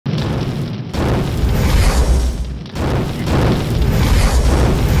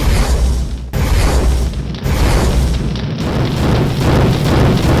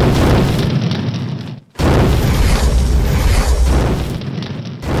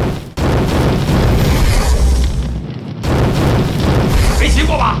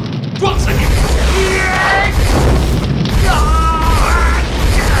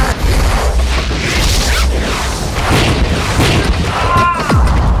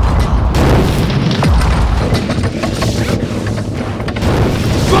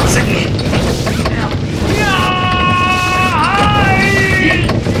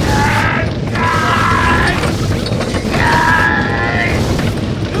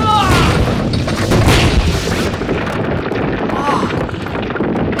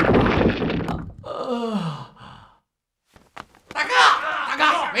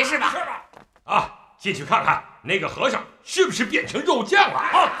看看那个和尚是不是变成肉酱了？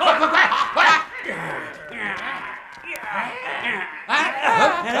快！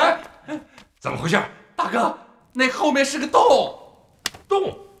哎，怎么回事？大哥，那后面是个洞。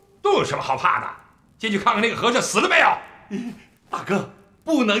洞有什么好怕的？进去看看那个和尚死了没有？大哥，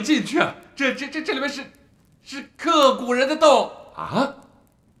不能进去，这里面是刻骨人的洞啊！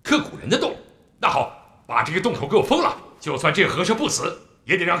刻骨人的洞？那好，把这个洞口给我封了。就算这个和尚不死，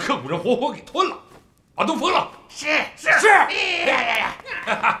也得让刻骨人活活给吞了。把洞封了。是。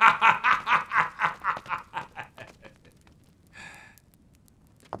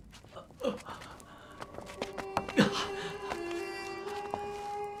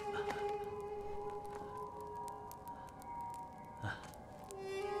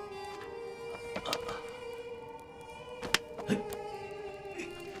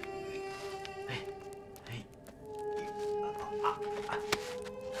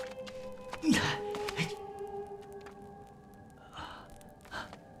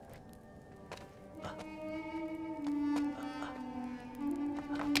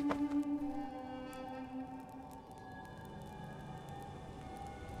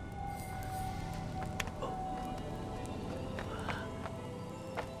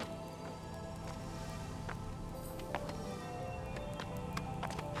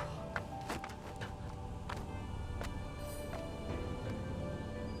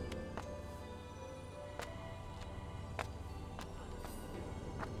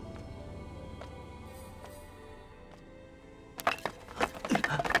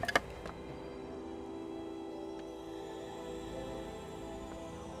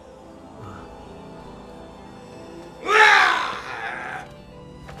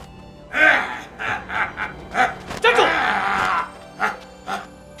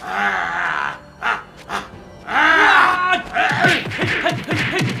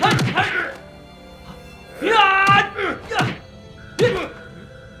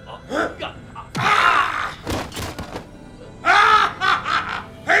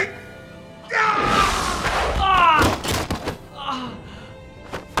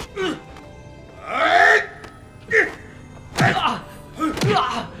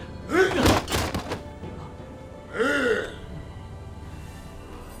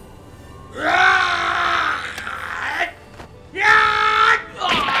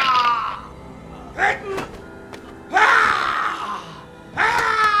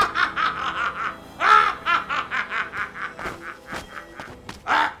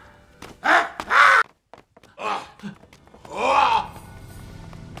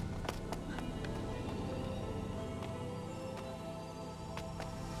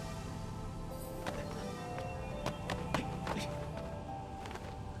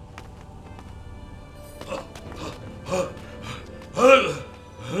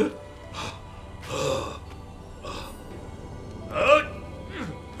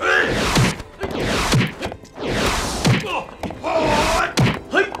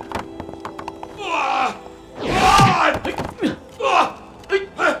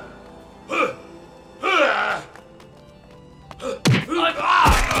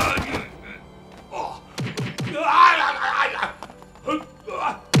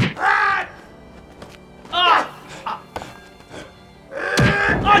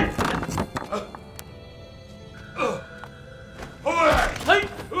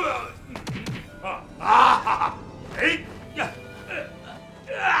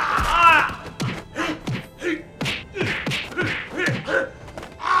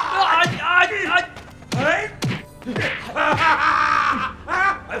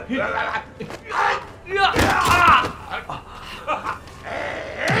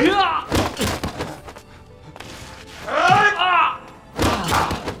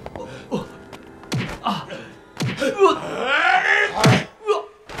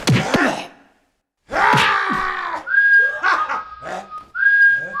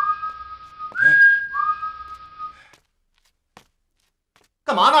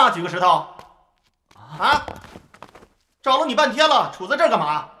干嘛呢？举个石头？啊！找了你半天了，杵在这儿干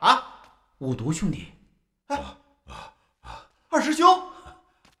嘛？啊！五毒兄弟，二师兄，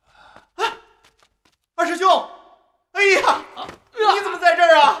哎，二师兄，哎呀，你怎么在这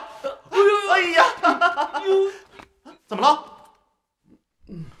儿啊？哎呀，怎么了？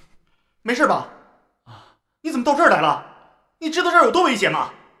没事吧？你怎么到这儿来了？你知道这儿有多危险吗？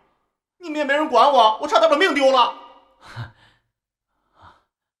你们也没人管我，我差点把命丢了。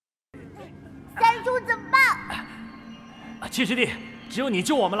三叔怎么办？七师弟，只有你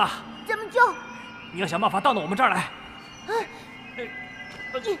救我们了。怎么救？你要想办法到我们这儿来。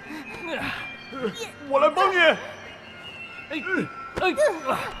我来帮你。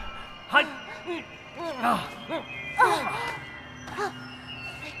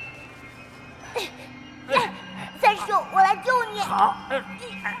三叔，我来救你。好。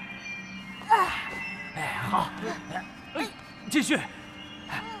好。继续。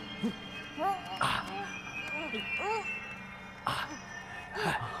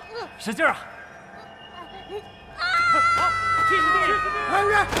使劲啊！去死地！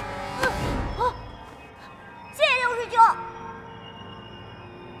谢谢69。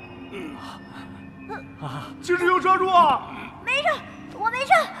七师兄抓住啊！没事，我没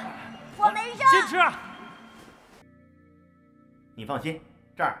事，我没事。坚持。你放心，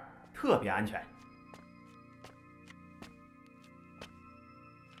这儿特别安全。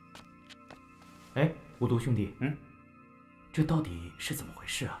哎，无毒兄弟，这到底是怎么回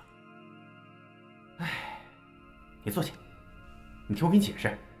事啊？哎，你坐下，你听我给你解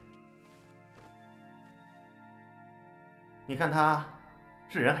释。你看他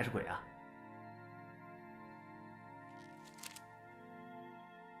是人还是鬼啊？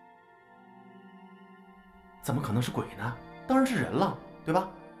怎么可能是鬼呢？当然是人了，对吧？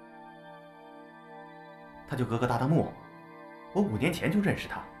他就格格大大木，我5年前就认识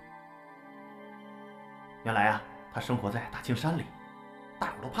他。原来啊，他生活在大青山里，大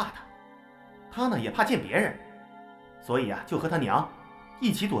伙都怕他，他呢也怕见别人，所以啊就和他娘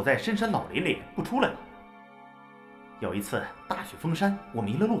一起躲在深山老林里不出来了。有一次大雪封山，我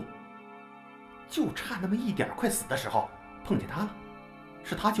迷了路，就差那么一点快死的时候碰见他了，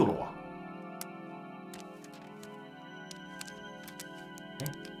是他救了我。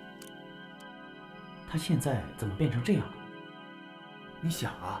他现在怎么变成这样了？你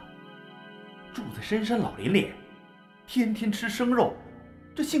想啊，住在深山老林里，天天吃生肉，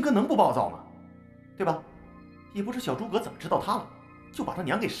这性格能不暴躁吗？对吧？也不知小诸葛怎么知道他了，就把他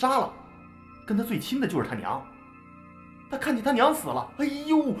娘给杀了。跟他最亲的就是他娘。他看见他娘死了，哎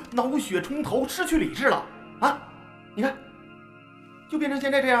呦，脑血冲头，失去理智了啊！你看，就变成现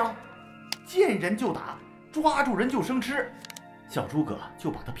在这样了，见人就打，抓住人就生吃。小诸葛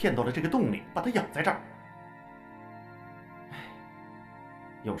就把他骗到了这个洞里，把他养在这儿。哎，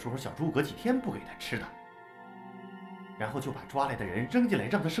有时候小诸葛几天不给他吃的，然后就把抓来的人扔进来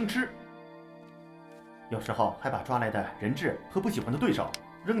让他生吃。有时候还把抓来的人质和不喜欢的对手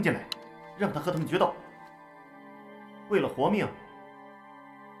扔进来，让他和他们决斗。为了活命，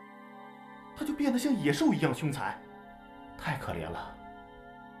他就变得像野兽一样凶残，太可怜了。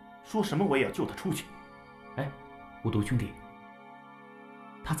说什么我也要救他出去。哎，无毒兄弟，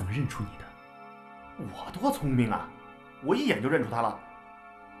他怎么认出你的？我多聪明啊，我一眼就认出他了。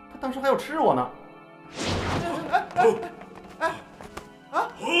他当时还要吃我呢。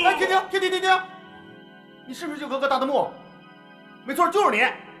停！你是不是就格格大的木？没错，就是你，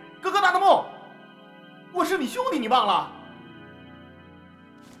格格大的木。我是你兄弟，你忘了？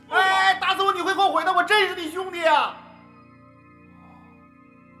哎，打死我你会后悔的，我真是你兄弟啊！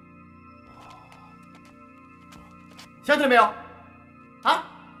想起来没有？啊？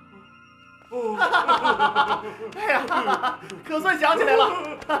哎呀，可算想起来了。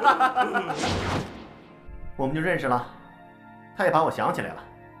我们就认识了，他也把我想起来了。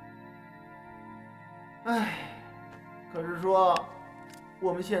哎，可是说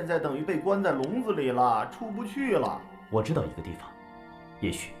我们现在等于被关在笼子里了，出不去了。我知道一个地方，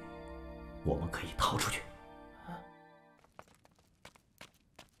也许我们可以逃出去。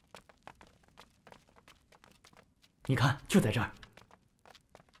你看，就在这儿。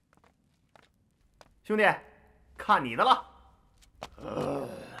兄弟，看你的了。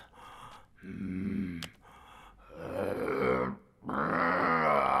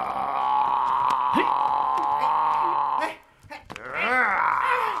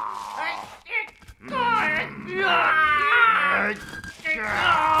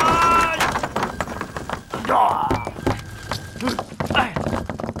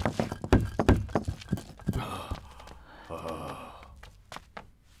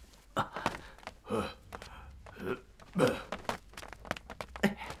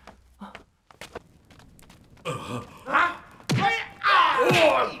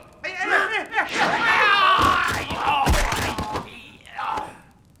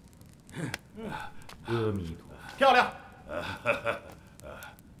阿弥陀佛，漂亮！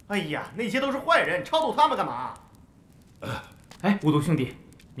哎呀，那些都是坏人，超度他们干嘛？哎，无毒兄弟，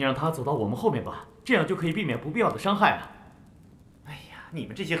你让他走到我们后面吧，这样就可以避免不必要的伤害了。哎呀，你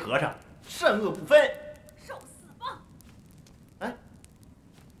们这些和尚善恶不分，受死吧！哎，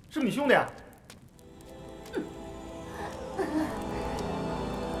是不是你兄弟啊？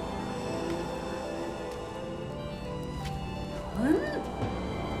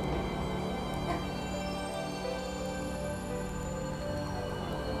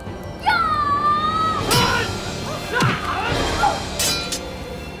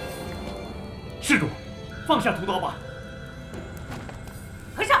施主，放下屠刀吧。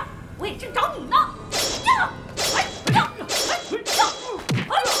和尚，我也正找你呢。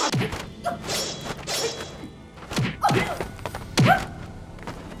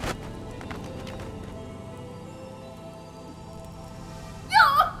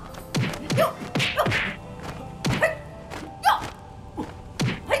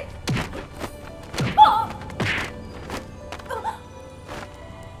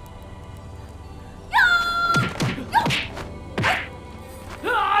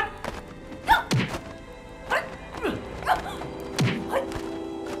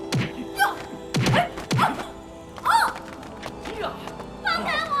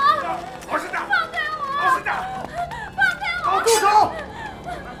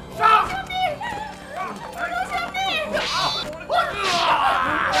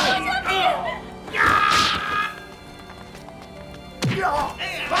呀！哎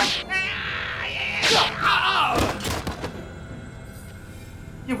呀！哎呀！哎呀！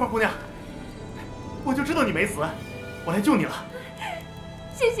樱花姑娘，我就知道你没死，我来救你了。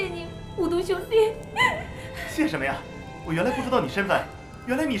谢谢你，五毒兄弟。谢什么呀？我原来不知道你身份，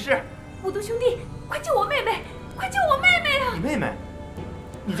原来你是五毒兄弟，快救我妹妹！快救我妹妹啊！你妹妹，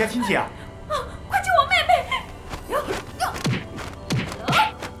你家亲戚啊？啊！快救我妹妹！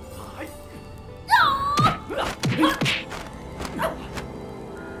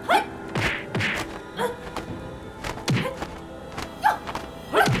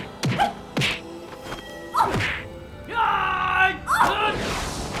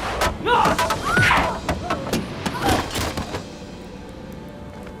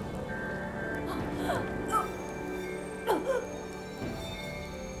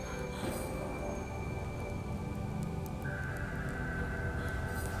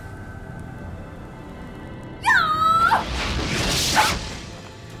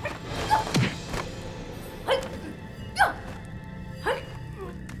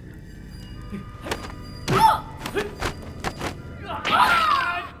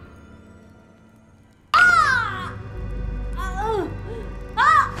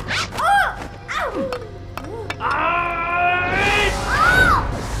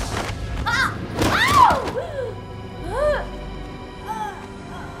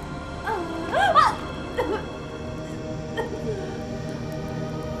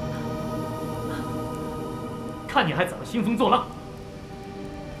看你还怎么兴风作浪！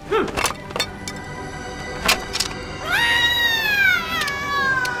哼！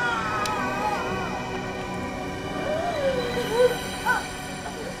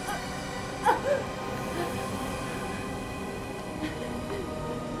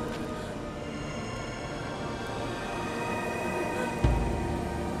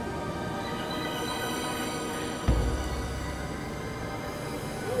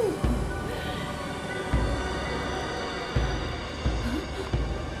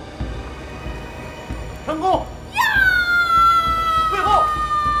成功！背后！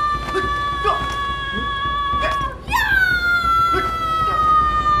完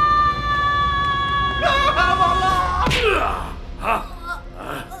了！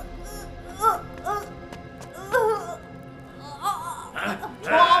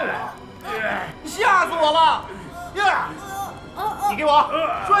抓我！吓死我了！你给我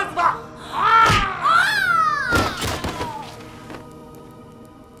摔死他！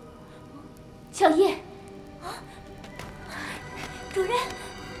小叶。主人，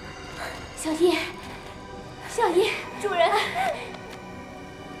小叶，小叶，主人，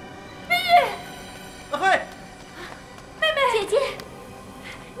碧玉，嘿，妹妹，姐姐，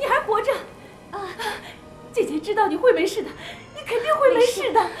你还活着啊！姐姐知道你会没事的，你肯定会没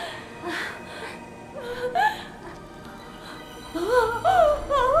事的。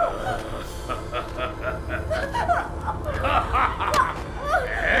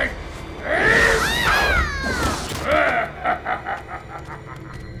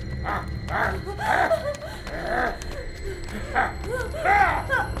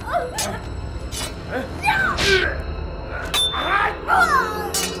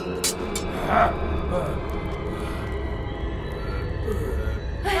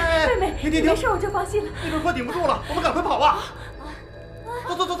妹妹，停！没事，我就放心了。那边快顶不住了，我们赶快跑吧！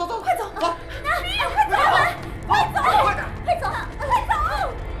走，快走！走！快走！快走！快点！快走！快走！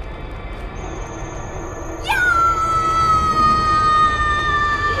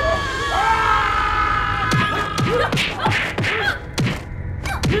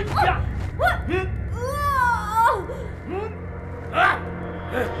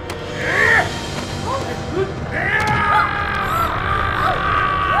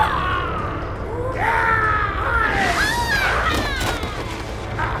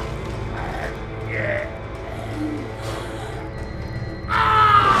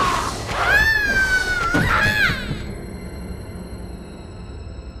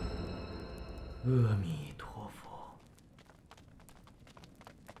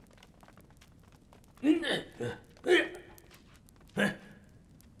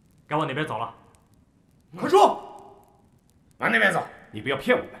该往哪边走了？快说！往那边走！你不要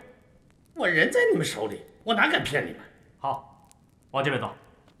骗我们。我人在你们手里，我哪敢骗你们？好，往这边走。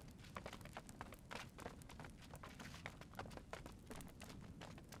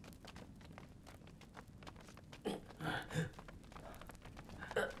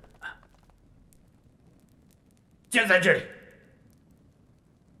就在这里。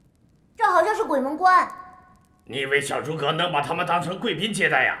这好像是鬼门关。你以为小诸葛能把他们当成贵宾接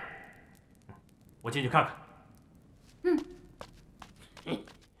待呀？我进去看看。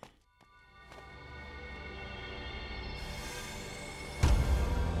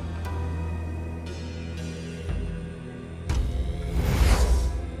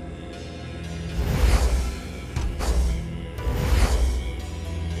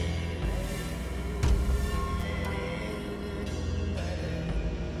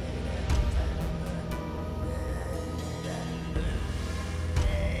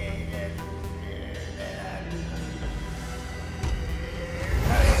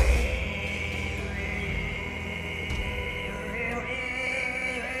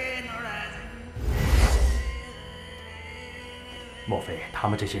莫非他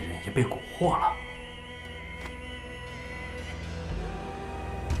们这些人也被蛊惑了？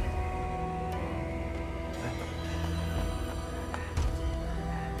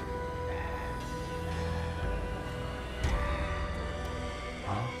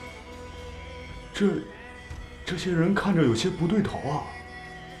啊，这些人看着有些不对头啊！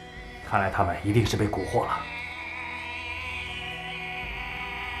看来他们一定是被蛊惑了。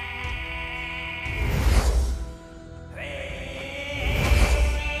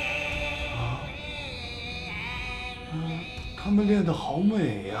他们练得好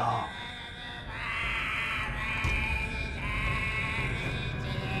美呀！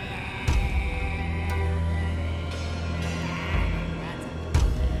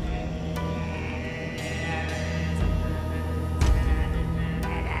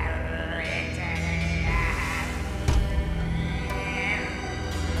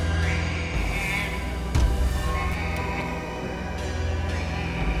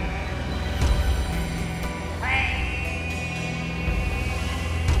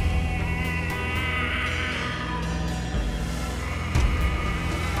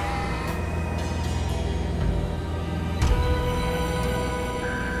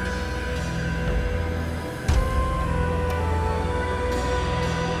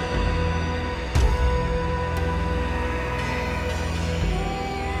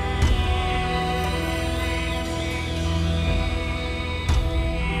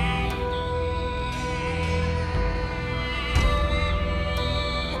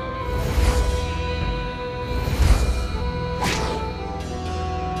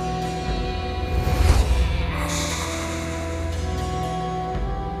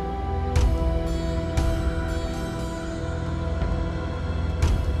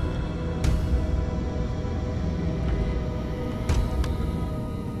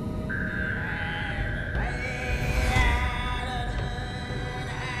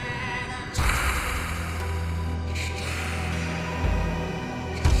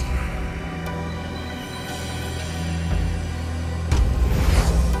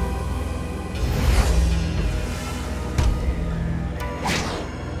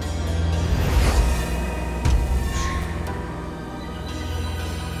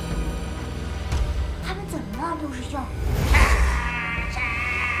陆师兄。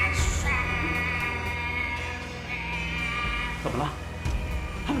怎么了？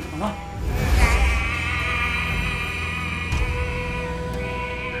他们怎么了？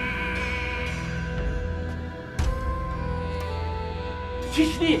七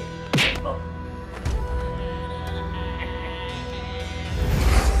师弟。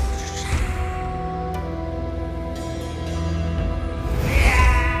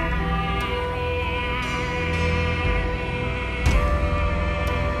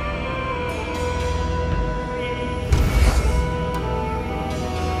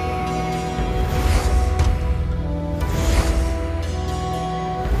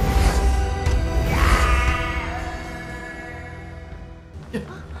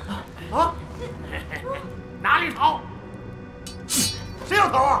 哪里逃？谁要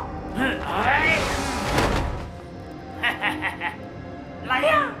逃啊？哎，来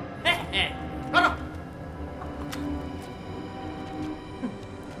呀！拿着。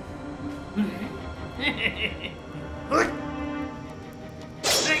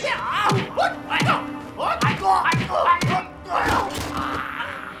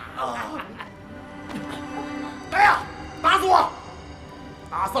哎呀！打死我！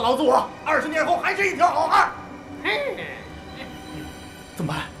打死死老子我！20年后还是一条好汉。怎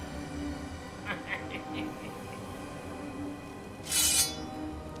么办？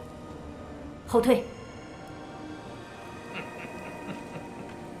后退。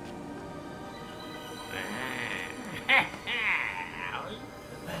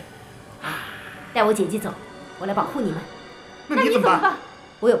带我姐姐走，我来保护你们。那你怎么办？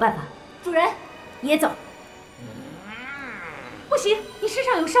我有办法。主人，你也走。不行，你身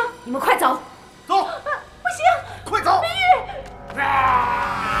上有伤，你们快走。走。不行，快走。碧玉。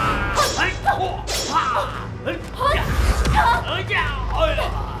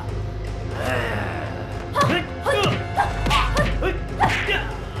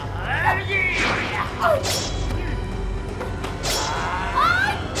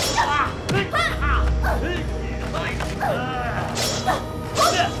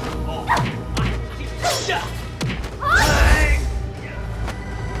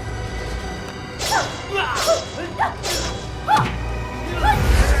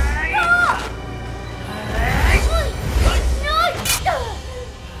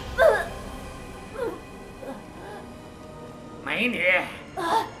美女，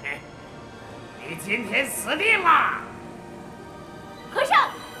你今天死定了！和尚，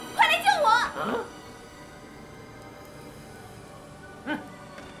快来救我！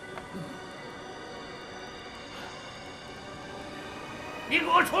你给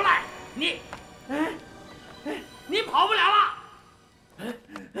我出来！你跑不了了！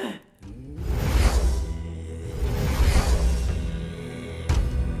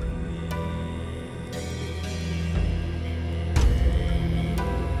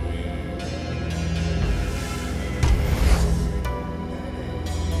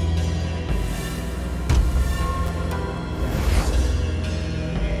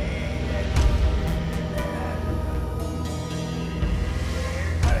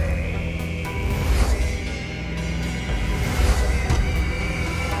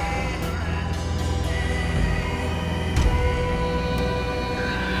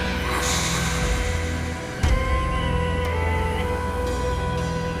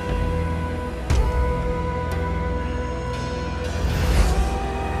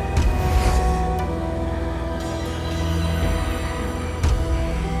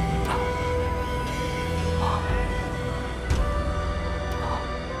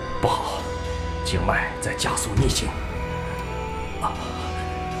经脉在加速逆行，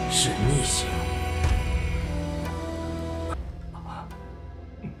是逆行。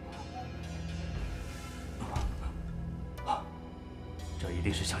这一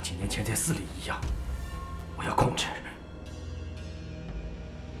定是像几年前在寺里一样，我要控制，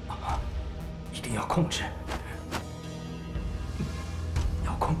一定要控制，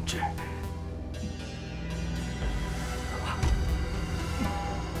要控制。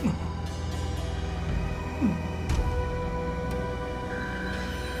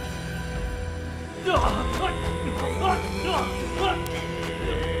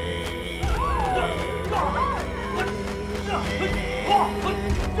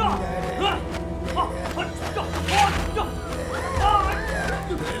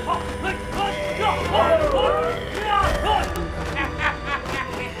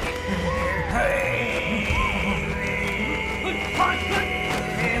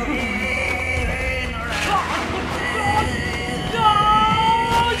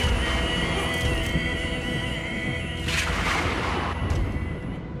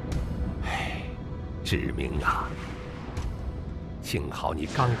志明啊，幸好你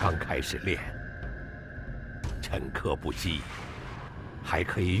刚刚开始练，沉疴不击，还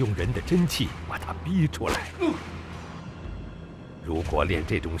可以用人的真气把它逼出来。如果练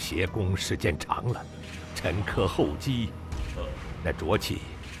这种邪功时间长了，沉疴后击，那浊气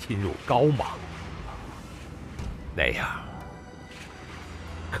侵入睾莽，那样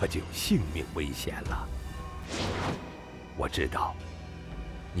可就有性命危险了。我知道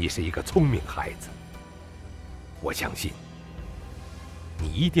你是一个聪明孩子，我相信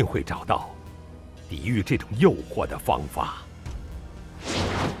你一定会找到抵御这种诱惑的方法。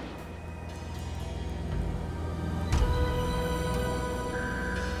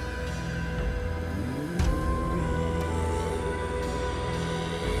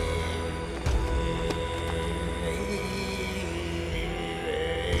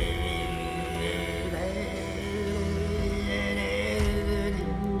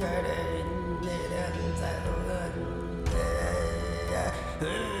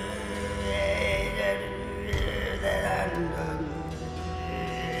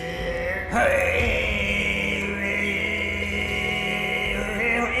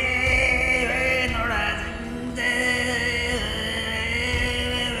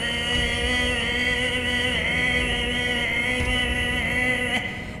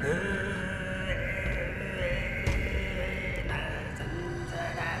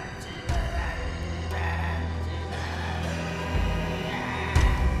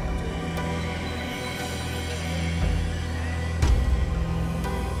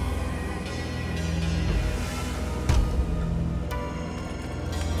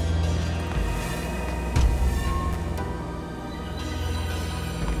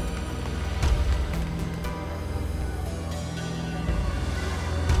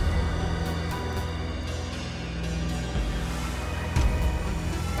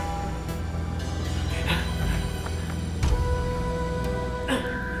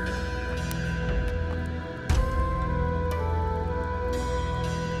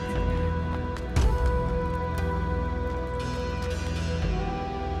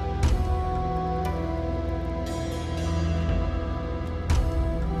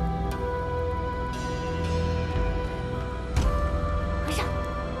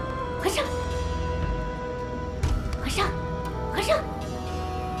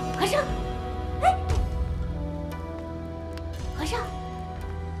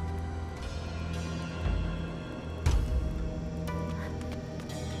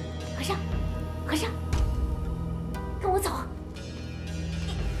尚，和尚，跟我走。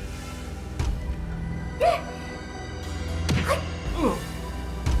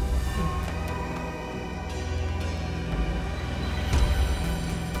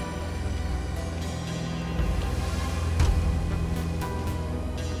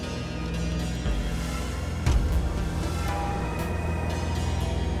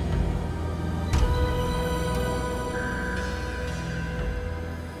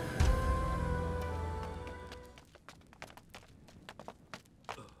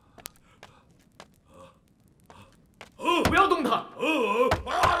不要动他！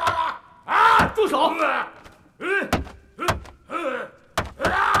啊！住手！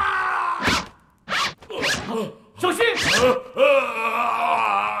小心！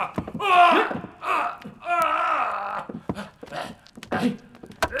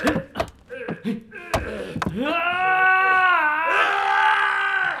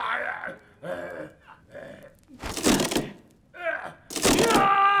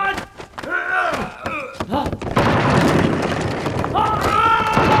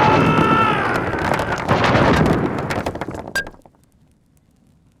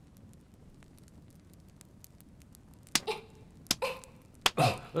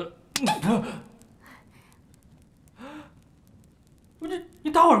你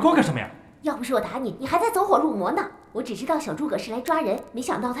打我耳光干什么呀？要不是我打你，你还在走火入魔呢。我只知道小诸葛是来抓人，没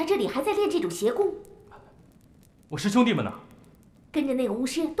想到他这里还在练这种邪功。我师兄弟们呢？跟着那个巫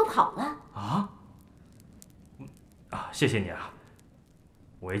师都跑了。啊？谢谢你啊！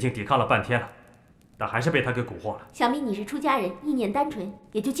我已经抵抗了半天了，但还是被他给蛊惑了。想必你是出家人，意念单纯，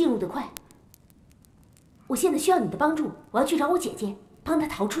也就进入得快。我现在需要你的帮助，我要去找我姐姐，帮她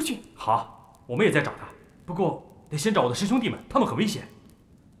逃出去。好，我们也在找她，不过得先找我的师兄弟们，他们很危险。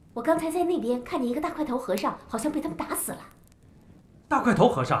我刚才在那边看见一个大块头和尚，好像被他们打死了。大块头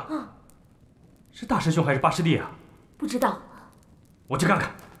和尚？啊，是大师兄还是八师弟啊？不知道。我去看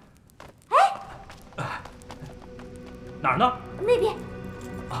看。哎，哪儿呢？那边。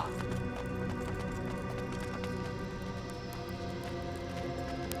啊。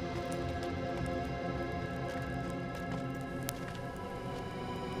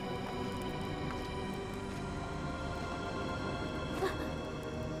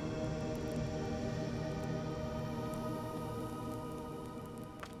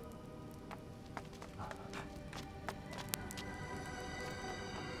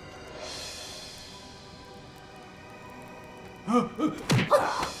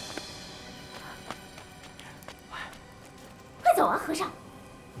快走啊，和尚！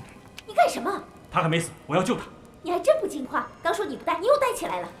你干什么？他还没死，我要救他。你还真不听话，刚说你不带，你又带起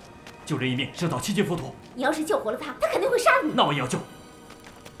来了。救人一命胜造7级浮屠。你要是救活了他，他肯定会杀你。那我也要救。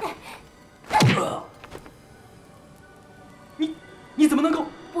你怎么能够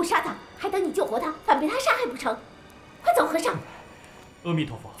不杀他，还等你救活他，反被他杀害不成？快走，和尚！阿弥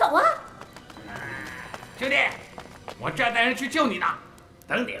陀佛。走啊！兄弟，我这带人去救你呢。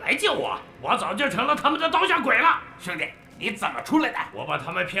等你来救我，我早就成了他们的刀下鬼了。兄弟，你怎么出来的？我把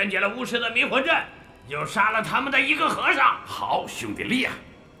他们骗进了巫师的迷魂阵，又杀了他们的一个和尚。好，兄弟厉害！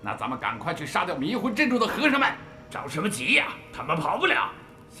那咱们赶快去杀掉迷魂阵中的和尚们。着什么急呀？他们跑不了。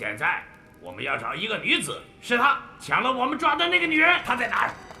现在我们要找一个女子，是她抢了我们抓的那个女人，她在哪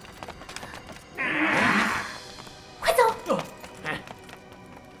儿？快走！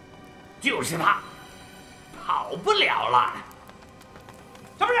就是她，跑不了了。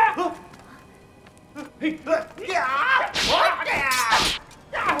什么人？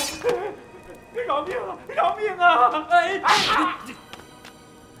饶命啊！饶命啊！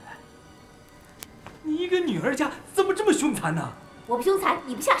你一个女儿家怎么这么凶残呢？我不凶残，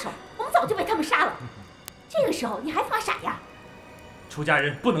你不下手，我们早就被他们杀了。这个时候你还发傻呀？出家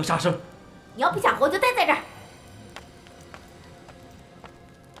人不能杀生。你要不想活就待在这儿。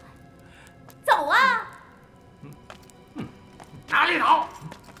走啊！哪里逃？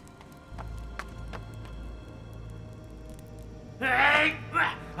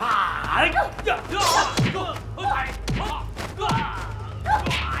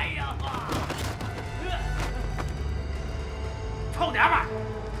臭娘们儿，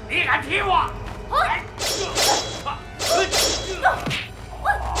你敢踢我？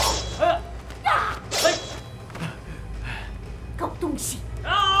狗东西！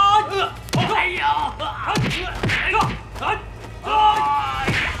哎呀！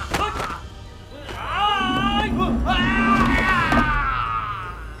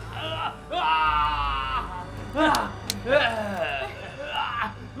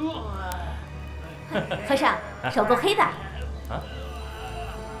和尚，手够黑的。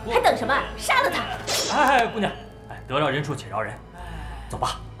还等什么？杀了他！哎，姑娘，得饶人处且饶人，走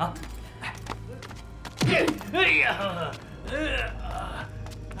吧，啊！哎呀！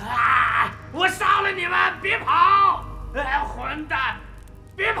我杀了你们！别跑！混蛋！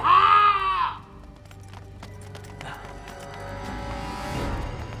别跑！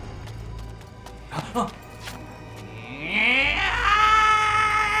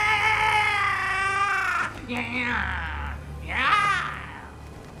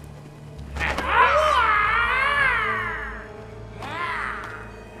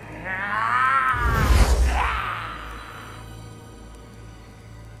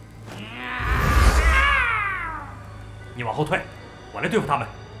你往后退，我来对付他们。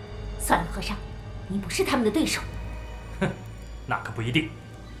算了，和尚，你不是他们的对手。哼，那可不一定。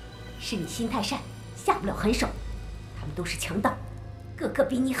是你心太善，下不了狠手。他们都是强盗，个个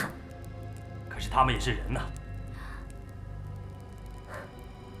比你狠。可是他们也是人呐。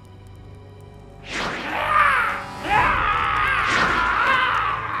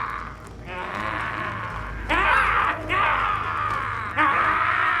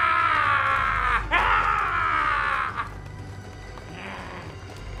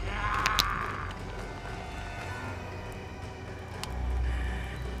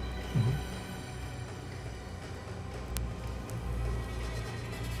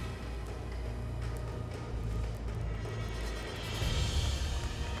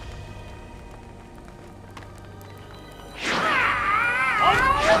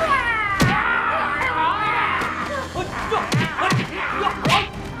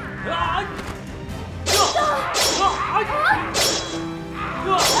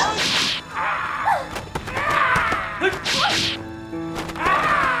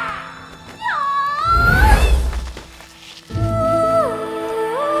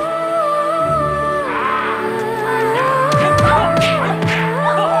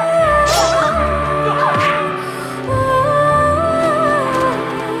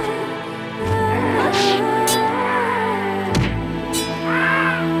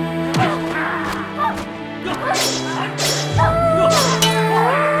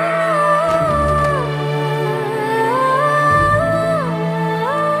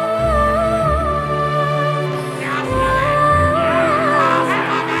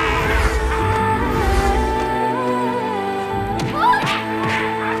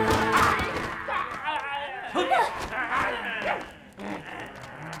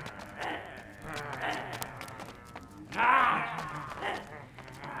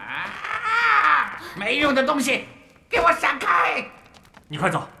没用的东西，给我闪开！你快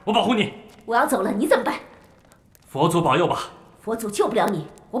走，我保护你。我要走了，你怎么办？佛祖保佑吧。佛祖救不了你，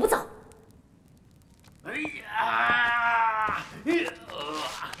我不走。哎呀！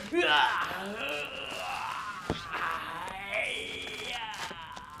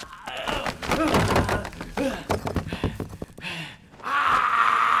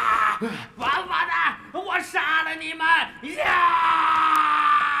王八蛋！我杀了你们！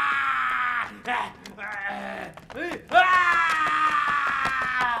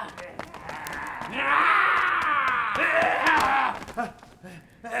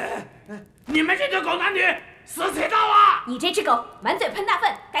你们这对狗男女，死罪到啊！你这只狗满嘴喷大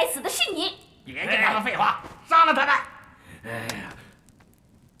粪，该死的是你！别跟他们废话，杀了他们！哎呀，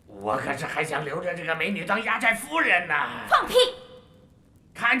我可是还想留着这个美女当压寨夫人呢！放屁！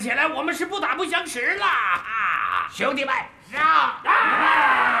看起来我们是不打不相识了啊！兄弟们，上！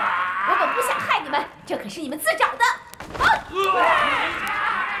我本不想害你们，这可是你们自找的。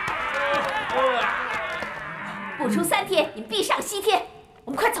不出3天，你必上西天。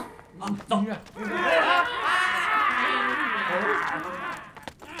我们快走。走。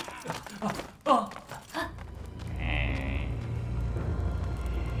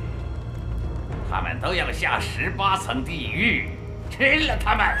他们都要下18层地狱，吃了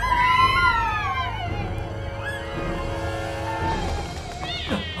他们！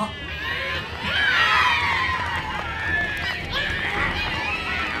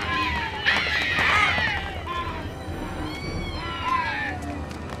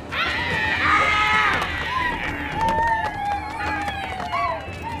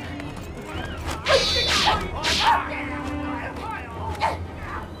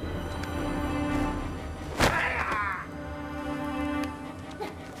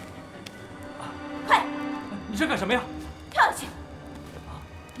你这干什么呀？跳下去！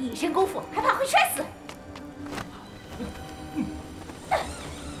你一身功夫，还怕会摔死？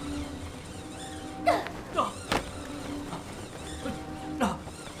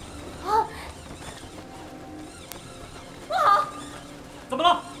不好！怎么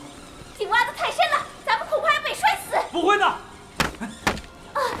了？井挖得太深了，咱们恐怕要被摔死。不会的。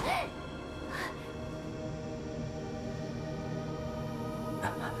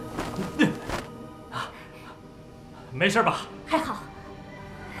没事吧？还好。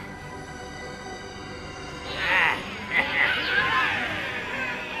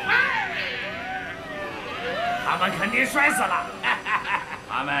他们肯定摔死了，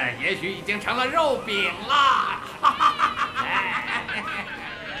他们也许已经成了肉饼了。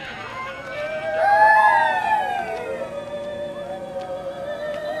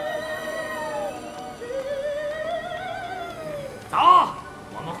走，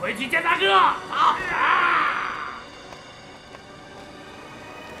我们回去见大哥。走。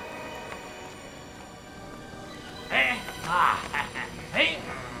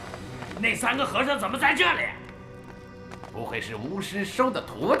那3个和尚怎么在这里？不会是巫师收的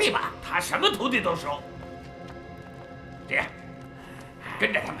徒弟吧？他什么徒弟都收。这样，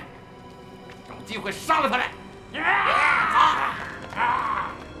跟着他们，找机会杀了他们。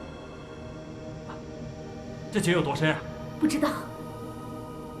这井有多深啊？不知道。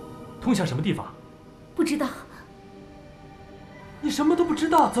通向什么地方？不知道。你什么都不知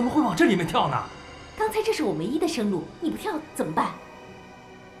道，怎么会往这里面跳呢？刚才这是我唯一的生路，你不跳怎么办？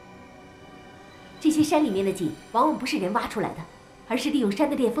这些山里面的井往往不是人挖出来的，而是利用山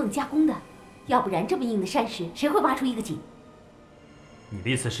的裂缝加工的。要不然这么硬的山石，谁会挖出一个井？你的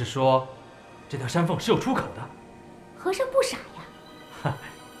意思是说，这条山缝是有出口的？和尚不傻呀。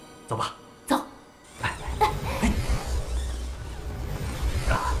走吧。走。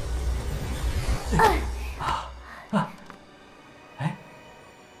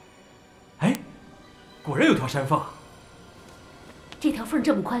果然有条山缝。这条缝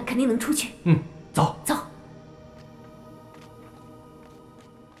这么宽，肯定能出去。走。走。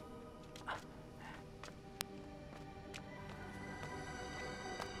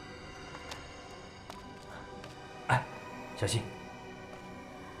小心。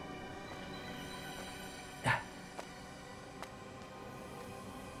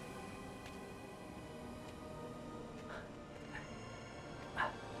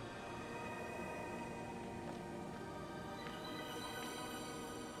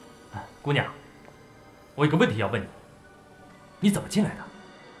姑娘，我有个问题要问你，你怎么进来的？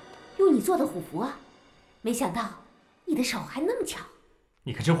用你做的虎符啊！没想到你的手还那么巧。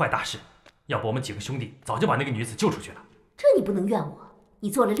你可真坏大事！要不我们几个兄弟早就把那个女子救出去了。这你不能怨我，你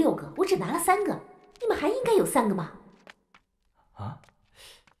做了6个，我只拿了3个，你们还应该有3个吗？啊？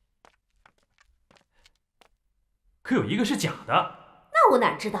可有一个是假的。那我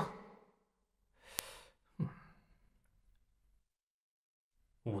哪知道？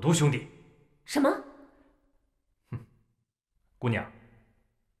五毒兄弟。什么？姑娘，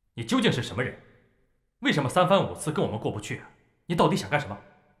你究竟是什么人？为什么3番5次跟我们过不去啊？你到底想干什么？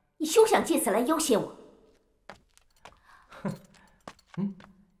你休想借此来要挟我！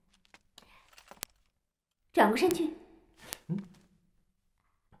转过身去。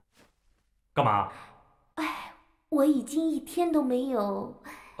干嘛？哎，我已经1天都没有。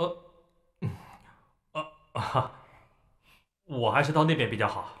我还是到那边比较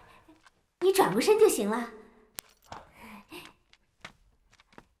好。你转过身就行了。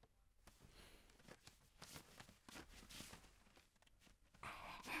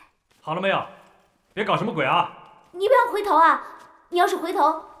好了没有？别搞什么鬼啊！你不要回头啊！你要是回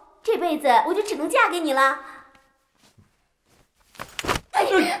头，这辈子我就只能嫁给你了。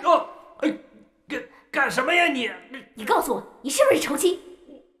干什么呀你？你告诉我，你是不是仇青？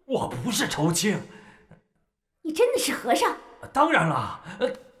我不是仇青。你真的是和尚？当然了。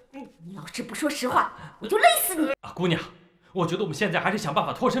你要是不说实话，我就勒死你！姑娘，我觉得我们现在还是想办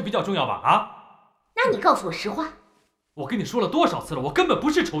法脱身比较重要吧？啊？那你告诉我实话。我跟你说了多少次了，我根本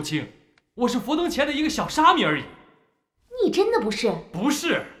不是仇青，我是佛灯前的一个小沙弥而已。你真的不是？不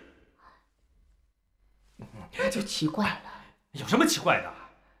是。那就奇怪了。有什么奇怪的？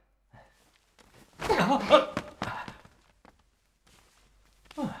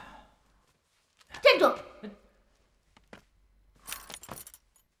站住！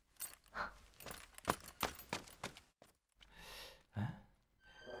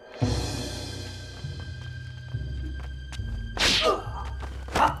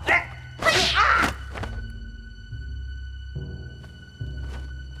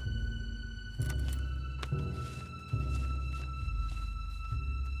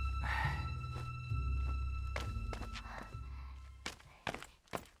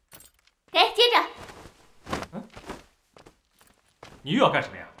你又要干什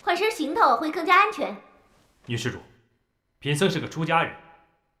么呀？换身行头会更加安全。女施主，贫僧是个出家人，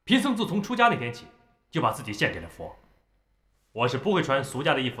贫僧自从出家那天起，就把自己献给了佛。我是不会穿俗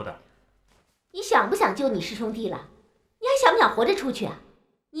家的衣服的。你想不想救你师兄弟了？你还想不想活着出去啊？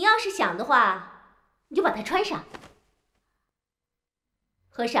你要是想的话，你就把它穿上。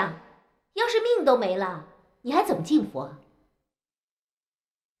和尚，要是命都没了，你还怎么敬佛？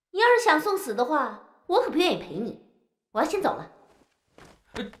你要是想送死的话，我可不愿意陪你。我要先走了。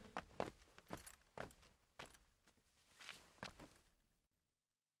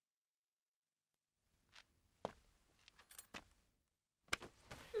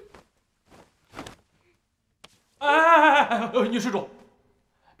女施主，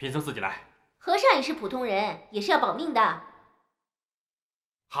贫僧自己来。和尚也是普通人，也是要保命的。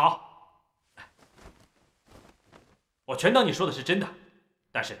好，我全当你说的是真的。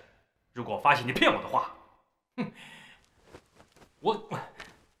但是，如果我发现你骗我的话，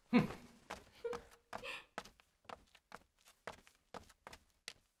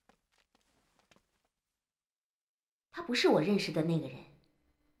他不是我认识的那个人，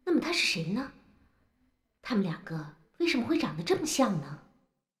那么他是谁呢？他们两个为什么会长得这么像呢？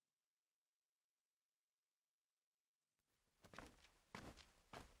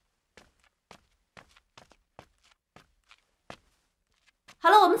好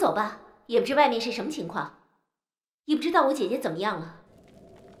了，我们走吧。也不知外面是什么情况，也不知道我姐姐怎么样了。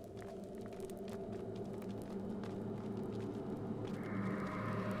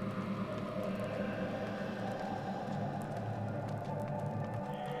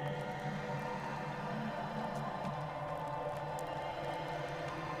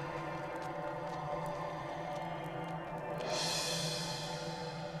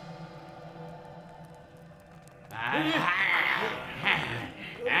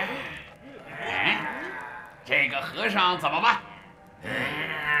这个和尚怎么办？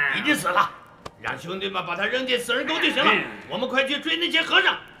已经死了，让兄弟们把他扔进死人沟就行了。我们快去追那些和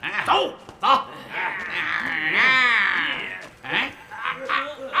尚，走走。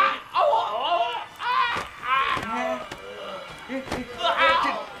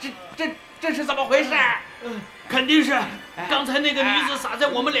这是怎么回事？肯定是刚才那个女子撒在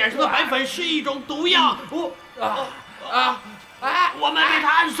我们脸上的白粉是一种毒药。我们被他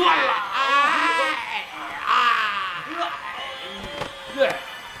暗算了。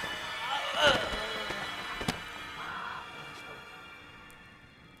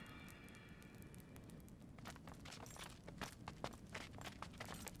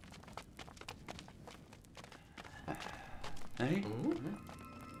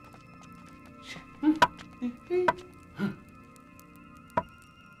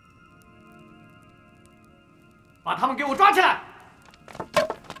把他们给我抓起来！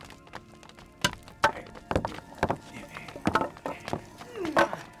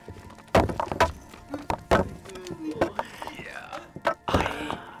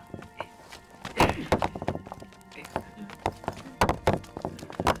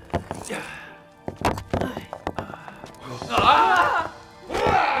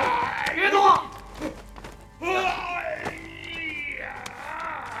别动！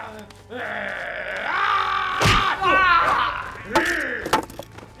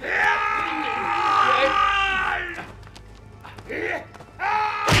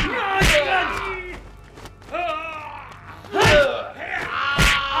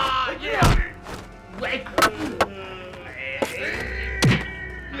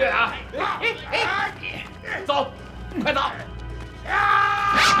走，快走！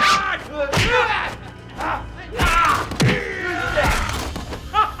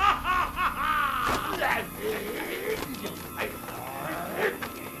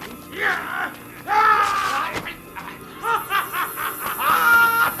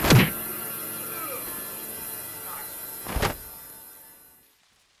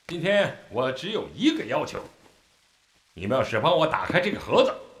今天我只有一个要求，你们要是帮我打开这个盒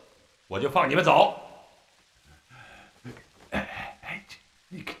子，我就放你们走。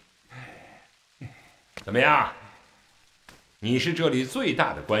怎么样？你是这里最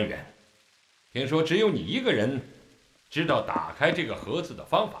大的官员，听说只有你一个人知道打开这个盒子的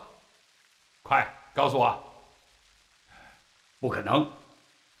方法，快告诉我！不可能！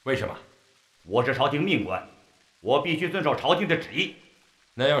为什么？我是朝廷命官，我必须遵守朝廷的旨意。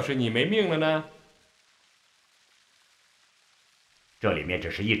那要是你没命了呢？这里面只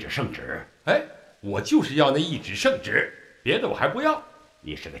是一纸圣旨。哎，我就是要那一纸圣旨，别的我还不要。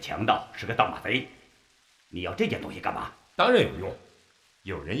你是个强盗，是个盗马贼，你要这件东西干嘛？当然有用，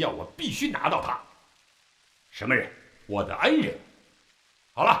有人要我必须拿到它。什么人？我的恩人。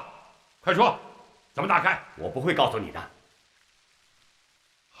好了，快说，怎么打开？我不会告诉你的。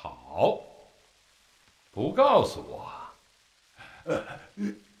好，不告诉我。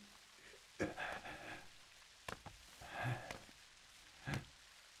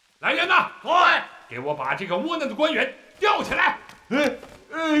来人呐！快，给我把这个窝囊的官员吊起来！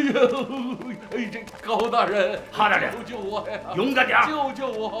哎呦，这高大人，哈大人，救救我呀！勇敢点，救救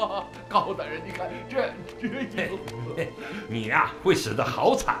我！高大人，你看这，你呀，会死得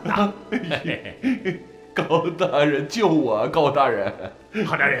好惨呐！高大人救我！高大人，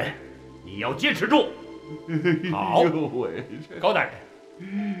哈大人，你要坚持住。好，高大人，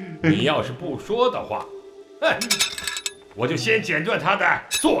你要是不说的话，我就先剪断他的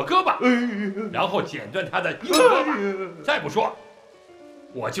左胳膊，然后剪断他的右胳膊，再不说，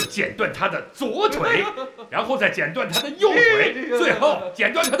我就剪断他的左腿，然后再剪断他的右腿，最后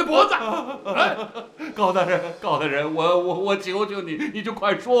剪断他的脖子。高大人，高大人，我求求你，你就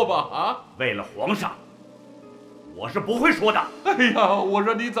快说吧啊！为了皇上，我是不会说的。哎呀，我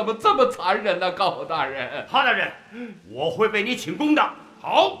说你怎么这么残忍呢，高大人？哈大人，我会为你请功的。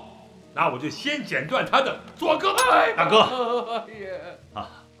好。那我就先剪断他的左胳膊。大哥，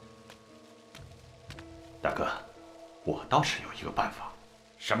大哥，我倒是有一个办法。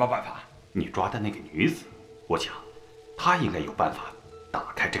什么办法？你抓的那个女子，我想她应该有办法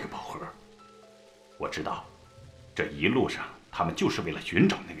打开这个宝盒。我知道，这一路上他们就是为了寻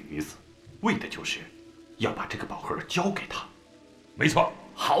找那个女子，为的就是要把这个宝盒交给她。没错。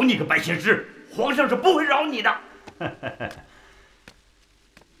好你个白仙师，皇上是不会饶你的。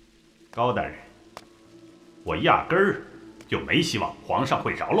高大人，我压根儿就没希望皇上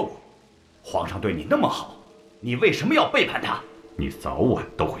会饶了我。皇上对你那么好，你为什么要背叛他？你早晚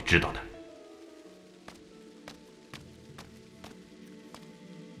都会知道的。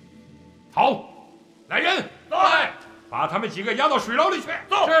好，来人，来，把他们几个押到水牢里去。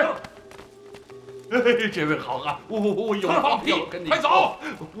走。这位好汉，我有话放屁，跟你快走！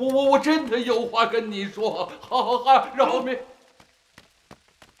我真的有话跟你说，好汉饶命！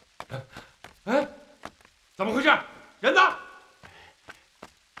哎，怎么回事？人呢？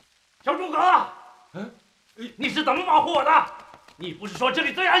小诸葛，你是怎么保护我的？你不是说这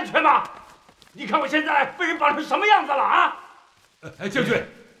里最安全吗？你看我现在被人绑成什么样子了啊？将军，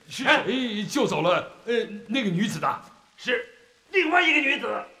是谁救走了那个女子的？是另外一个女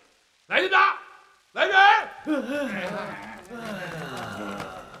子。来人呐！来人！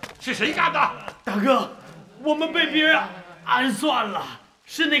是谁干的？大哥，我们被别人暗算了。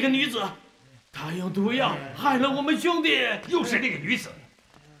是那个女子，她用毒药害了我们兄弟。又是那个女子。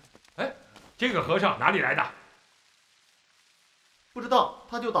哎，这个和尚哪里来的？不知道，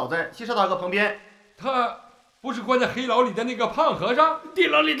他就倒在西沙大哥旁边。他不是关在黑牢里的那个胖和尚？地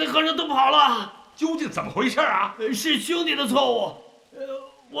牢里的和尚都跑了。究竟怎么回事啊？是兄弟的错误。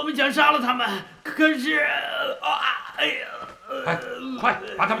我们想杀了他们，可是快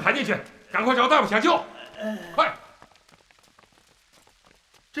把他们抬进去，赶快找大夫抢救，快！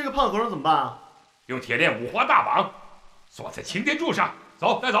这个胖和尚怎么办啊？用铁链五花大绑，锁在擎天柱上。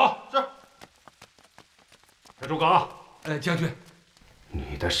走，带走。是。小诸葛，将军，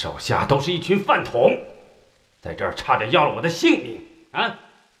你的手下都是一群饭桶，在这儿差点要了我的性命啊！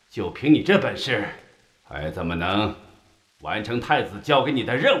就凭你这本事，还怎么能完成太子交给你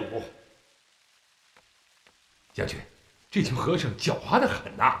的任务？将军，这群和尚狡猾得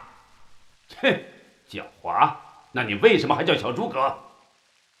很呐！哼，狡猾？那你为什么还叫小诸葛？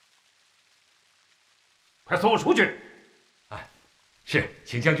快送我出去！是，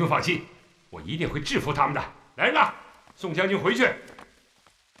请将军放心，我一定会制服他们的。来人呐，送将军回去。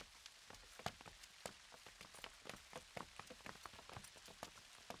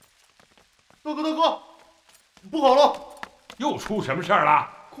大哥，不好了！又出什么事儿了？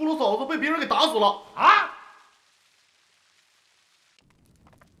骷髅嫂子被别人给打死了啊！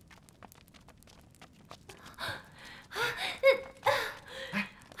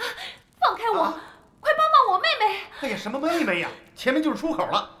放开我！快帮帮我妹妹！哎呀，什么妹妹呀？前面就是出口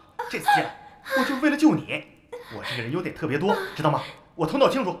了。这次进来，我就是为了救你。我这个人优点特别多，知道吗？我头脑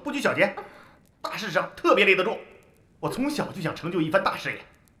清楚，不拘小节，大事上特别立得住。我从小就想成就一番大事业。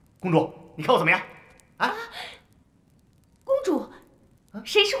公主，你看我怎么样？啊？公主？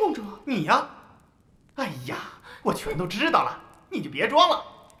谁是公主？你呀！哎呀，我全都知道了，你就别装了。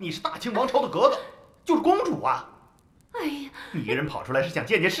你是大清王朝的格子，就是公主啊！哎呀，你一个人跑出来是想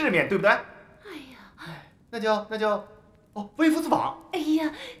见见世面，对不对？哎呀，那叫微服私访。哎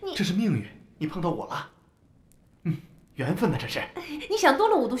呀，你这是命运，你碰到我了。缘分呢，这是。你想多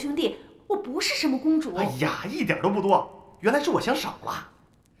了，五毒兄弟，我不是什么公主。哎呀，一点都不多，原来是我想少了。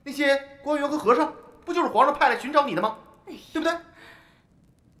那些官员和和尚，不就是皇上派来寻找你的吗？对不对？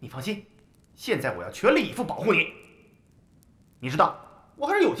你放心，现在我要全力以赴保护你。你知道，我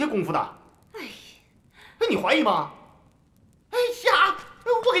还是有些功夫的。哎，你怀疑吗？哎呀，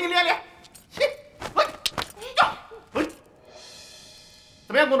我给你练练。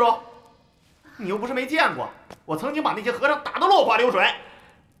怎么样，公主？你又不是没见过，我曾经把那些和尚打得落花流水。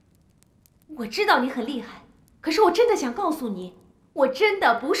我知道你很厉害，可是我真的想告诉你，我真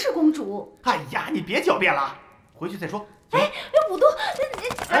的不是公主。哎呀，你别狡辩了，回去再说。哎，武都，站住！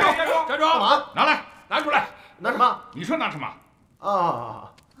站住！干嘛？拿来，拿出来！拿什么？你说拿什么？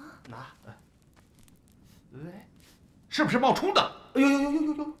啊，拿。哎，是不是冒充的？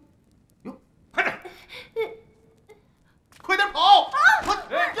呦！快点！快点跑！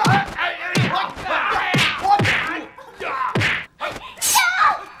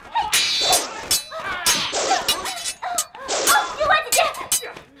樱花姐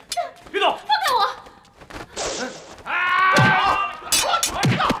姐，别动！放开我！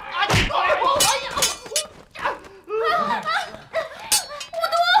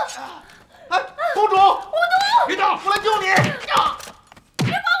公主，别动！我来救你！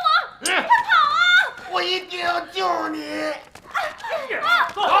别帮我！快跑啊！我一定要救你！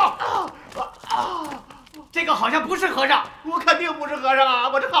这个好像不是和尚，我肯定不是和尚啊！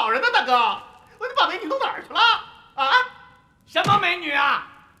我是好人呐，大哥！我你把美女弄哪儿去了？啊？什么美女啊？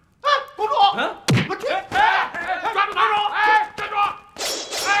啊，公主！我去！抓住！站住！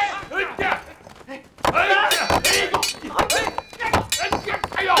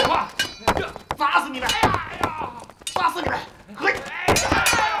哎呦！砸死你们！砸死你们！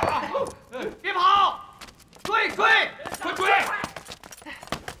别跑！追！快追！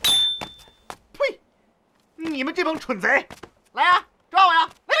呸！你们这帮蠢贼！来呀，抓我呀！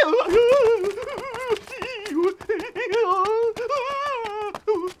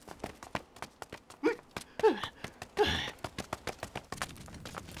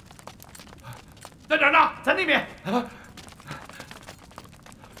在哪儿呢？在那边。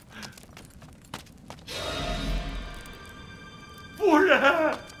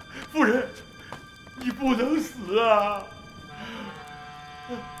夫人，你不能死啊！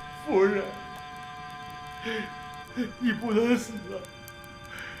夫人，你不能死啊！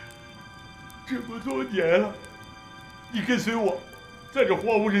这么多年了，你跟随我，在这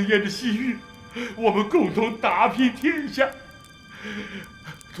荒无人烟的西域，我们共同打拼天下，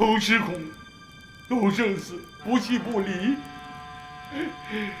同吃苦，同生死，不弃不离。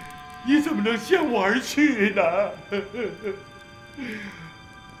你怎么能向我而去呢？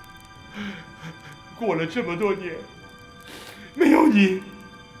过了这么多年，没有你，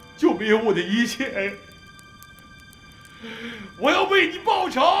就没有我的一切。我要为你报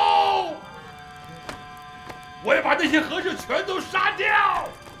仇！我要把那些和尚全都杀掉！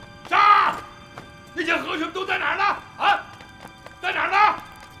杀！那些和尚都在哪儿呢？啊，在哪儿呢？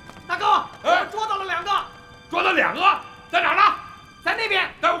大哥，我捉到了2个。抓到2个，在哪儿呢？在那边。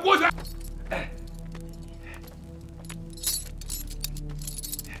带我过去。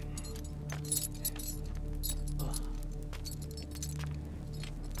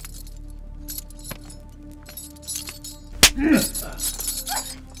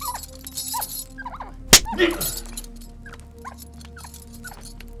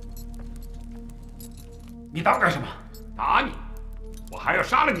你打我干什么？打你！我还要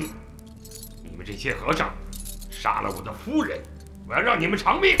杀了你！你们这些和尚杀了我的夫人，我要让你们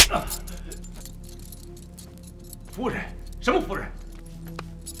偿命！夫人？什么夫人？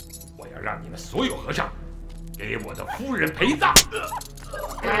我要让你们所有和尚给我的夫人陪葬！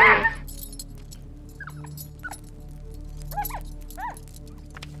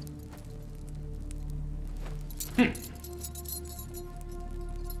哼！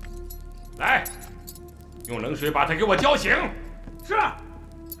来，用冷水把他给我浇醒。是。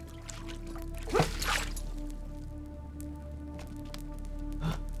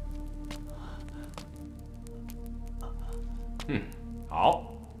好，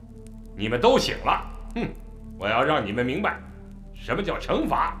你们都醒了。我要让你们明白什么叫惩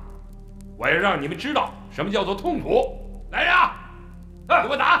罚，我要让你们知道什么叫做痛苦。来人啊，给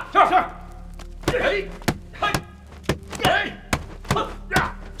我打！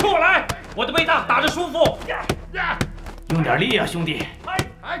冲我来！我的背大，打着舒服。用点力啊，兄弟！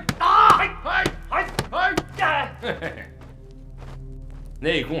打！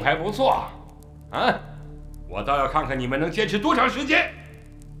内功还不错啊，我倒要看看你们能坚持多长时间。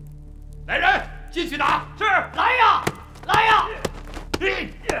来人，继续打！是，来呀，来呀！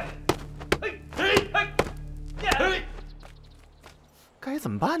该怎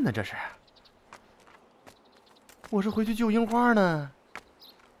么办呢？这是，我是回去救樱花呢，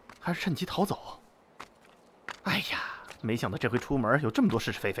还是趁机逃走？哎呀，没想到这回出门有这么多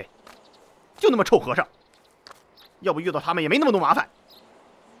是是非非，就那么臭和尚，要不遇到他们也没那么多麻烦。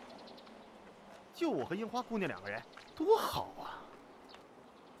就我和樱花姑娘2个人，多好啊！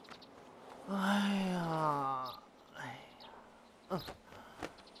哎呀，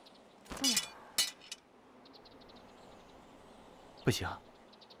不行，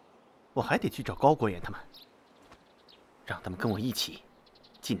我还得去找高国元他们，让他们跟我一起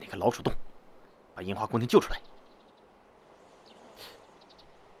进那个老鼠洞，把樱花姑娘救出来。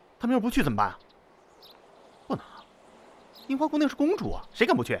他们要不去怎么办啊？不能，樱花姑娘是公主啊，谁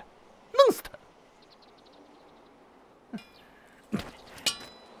敢不去？弄死她！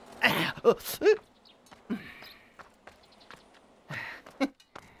哎呀，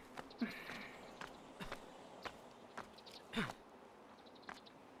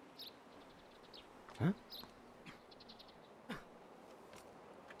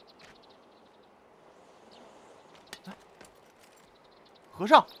和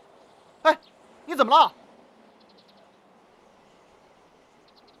尚，哎，你怎么了？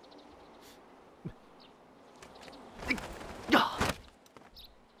呀！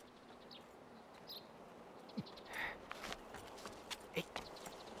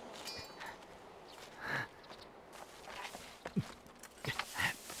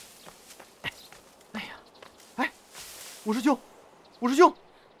哎呀，哎，五师兄，五师兄，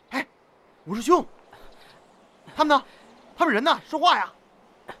哎，五师兄，他们呢？他们人呢？说话呀！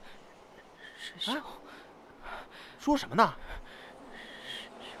师兄，说什么呢？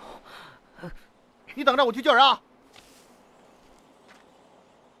师兄，你等着，我去叫人啊！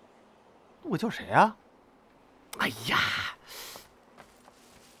我叫谁啊？哎呀！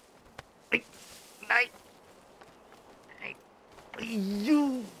哎，来！哎，哎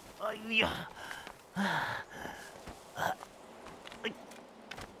呦！哎呀！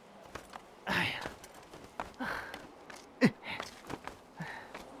哎呀！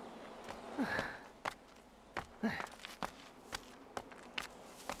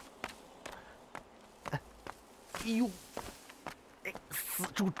哎呦，哎，死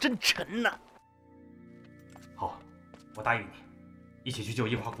猪真沉呐！好，我答应你，一起去救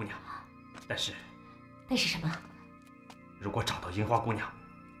樱花姑娘。但是什么？如果找到樱花姑娘，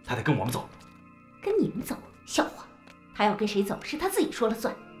她得跟我们走。跟你们走？笑话！她要跟谁走是她自己说了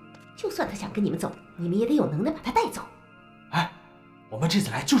算。就算她想跟你们走，你们也得有能耐把她带走。哎，我们这次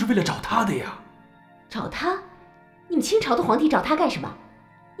来就是为了找她的呀。找她？你们清朝的皇帝找她干什么？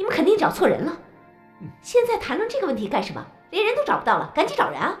你们肯定找错人了。现在谈论这个问题干什么？连人都找不到了，赶紧找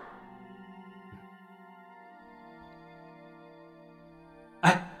人啊！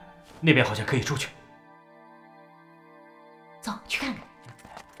哎，那边好像可以出去。走，去看看。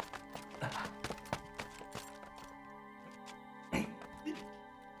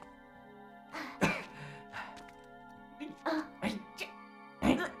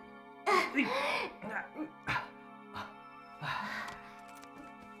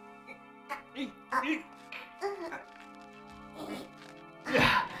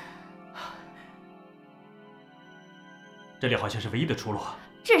这里好像是唯一的出路。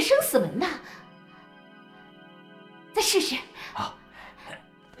这是生死门呐！再试试。好。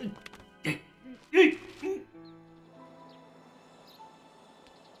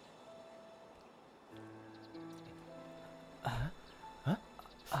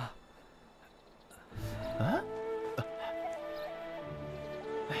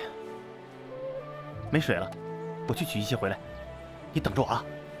哎呀，没水了，我去取一些回来，你等着我啊。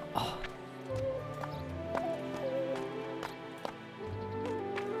哦。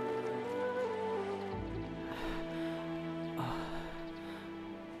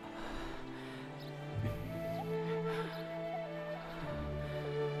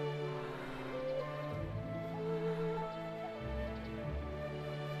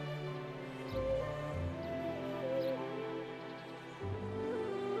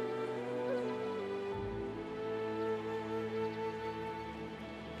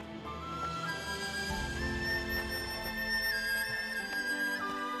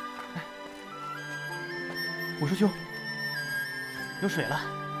五师兄，有水了，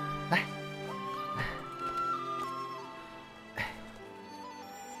来，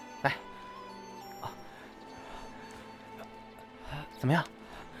来，怎么样？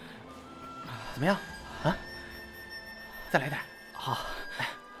怎么样？啊？再来点。好。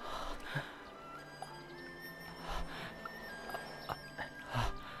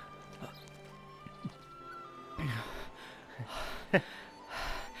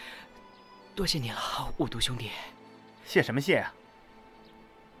多谢你了，雾都兄弟。谢什么谢呀？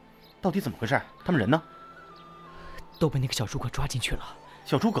到底怎么回事？他们人呢？都被那个小诸葛抓进去了。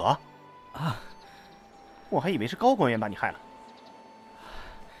小诸葛？啊！我还以为是高官员把你害了。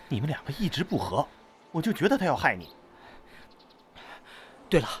你们两个一直不和，我就觉得他要害你。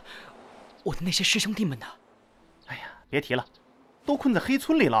对了，我的那些师兄弟们呢？哎呀，别提了，都困在黑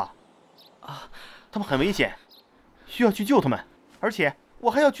村里了。啊，他们很危险，需要去救他们，而且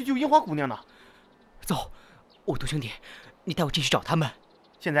我还要去救樱花姑娘呢。走，雾都兄弟，你带我进去找他们。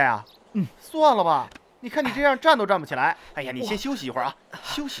现在啊，算了吧。你看你这样站都站不起来。哎呀，你先休息一会儿啊，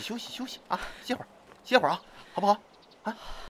休息啊，歇会儿啊，好不好？啊，